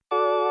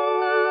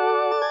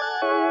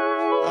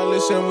I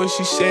listen what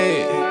she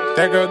said.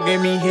 That girl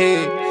gave me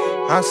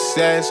head. I'm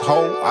sass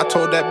hoe. I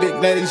told that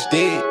big that he's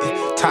dead.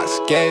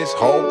 Toxic ass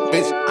hoe,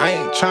 bitch. I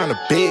ain't tryna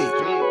beg.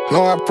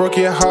 No, I broke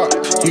your heart.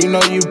 You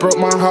know you broke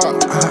my heart.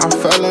 I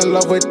fell in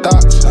love with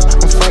thoughts.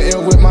 I'm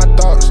fighting with my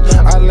thoughts.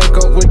 I link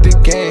up with the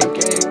gang.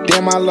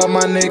 Damn, I love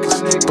my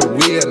niggas, but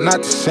we are not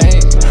the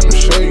same. I'm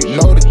sure you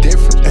know the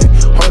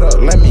difference. Hold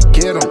up, let me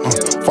get them.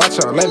 Watch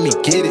out, let me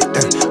get it.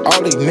 All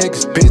these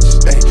niggas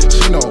bitches.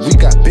 She know we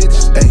got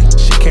bitches.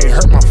 She can't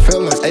hurt my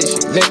feelings.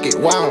 She naked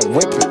while I'm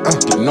whipping.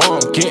 You know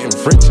I'm getting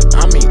richer.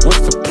 I mean,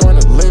 what's the point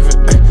of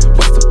living?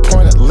 What's the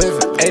point of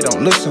living?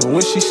 Don't listen to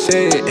what she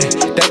said.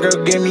 That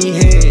girl gave me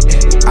head.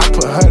 I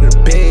put her to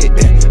bed.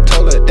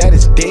 Told her that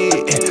it's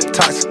dead.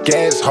 Toxic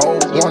ass hoe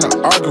wanna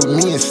argue with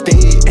me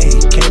instead.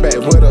 Came back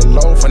with a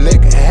loaf. A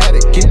nigga had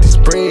to get this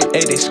bread.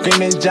 They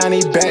screaming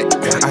Johnny back.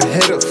 I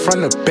hit her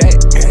from the back.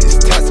 It's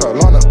tats all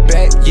on the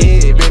back.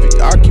 Yeah, baby,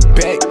 argue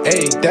back.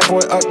 That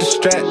boy up the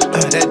strap.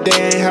 That day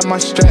ain't have my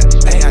strap.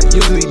 I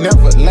usually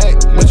never lack,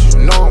 but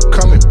you know I'm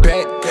coming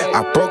back.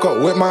 I broke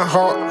up with my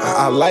heart.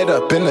 I light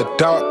up in the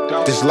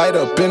dark. Just light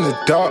up in the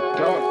dark.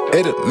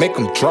 It'll make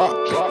them drop.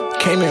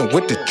 Came in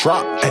with the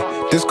drop.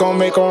 This gon'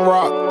 make them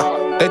rock.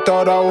 They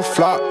thought I would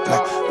flop.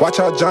 Watch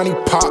how Johnny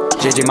pop.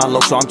 JJ my low,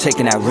 so I'm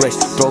taking that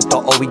risk. Broke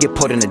the O, we get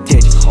put in the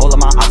ditch. All of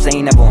my ops,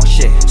 they ain't never on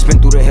shit. Spin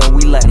through the hill,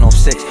 we letting off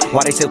 6.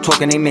 Why they still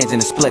talking, they mans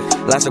in the split.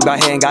 Last up got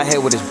hair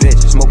with his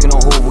bitch. Smoking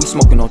on who, we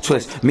smoking on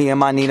twist. Me and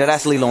my Nina,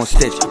 that's Lilo and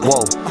Stitch.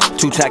 Whoa,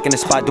 2 track in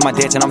the spot, do my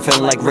dance, and I'm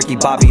feeling like Ricky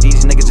Bobby.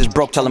 These niggas is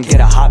broke, tell them get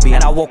a hobby.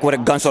 And I walk with a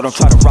gun, so don't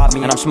try to rob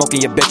me. And I'm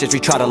smoking your bitch if you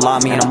try to lie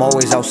me. And I'm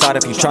always outside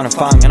if you tryna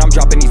find me. And I'm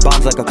dropping these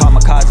bombs like a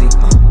kamikaze.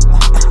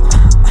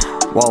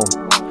 Whoa,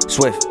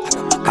 swift.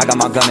 I got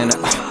my gun in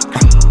it.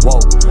 Whoa,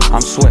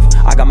 I'm swift.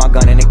 I got my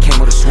gun and it came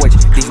with a switch.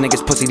 These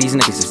niggas pussy, these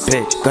niggas is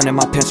bitch. Gun in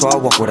my pen, so I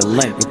walk with a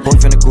limp. Your boy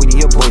finna greedy,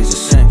 your boy is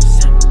a simp.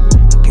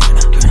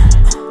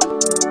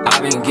 I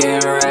been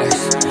getting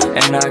racks,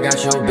 and I got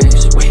your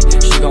bitch. Wait,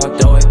 she gon'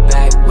 throw it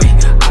back. Wait,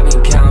 I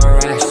been counting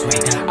racks.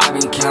 Wait, I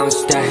been counting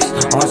stacks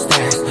on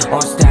stacks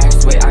on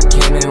stacks. Wait, I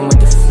came in with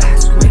the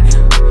flash.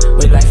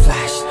 Wait like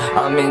flash.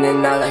 I'm in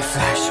and out like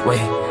flash.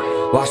 Wait,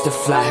 watch the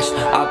flash.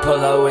 I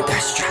pull up with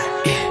that strap.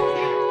 Yeah.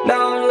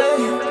 Now I'm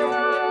lit.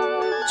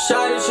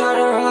 Shawty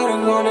tryna ride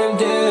up on a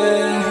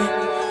dick.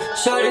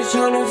 Shawty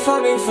tryna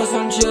fuck me for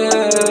some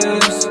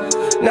chips.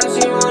 Now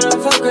she wanna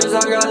fuck cause I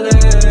got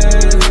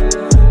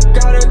lit.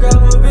 Got a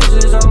couple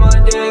bitches on my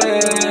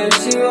dick.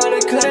 She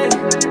wanna claim,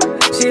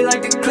 she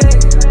like the claim.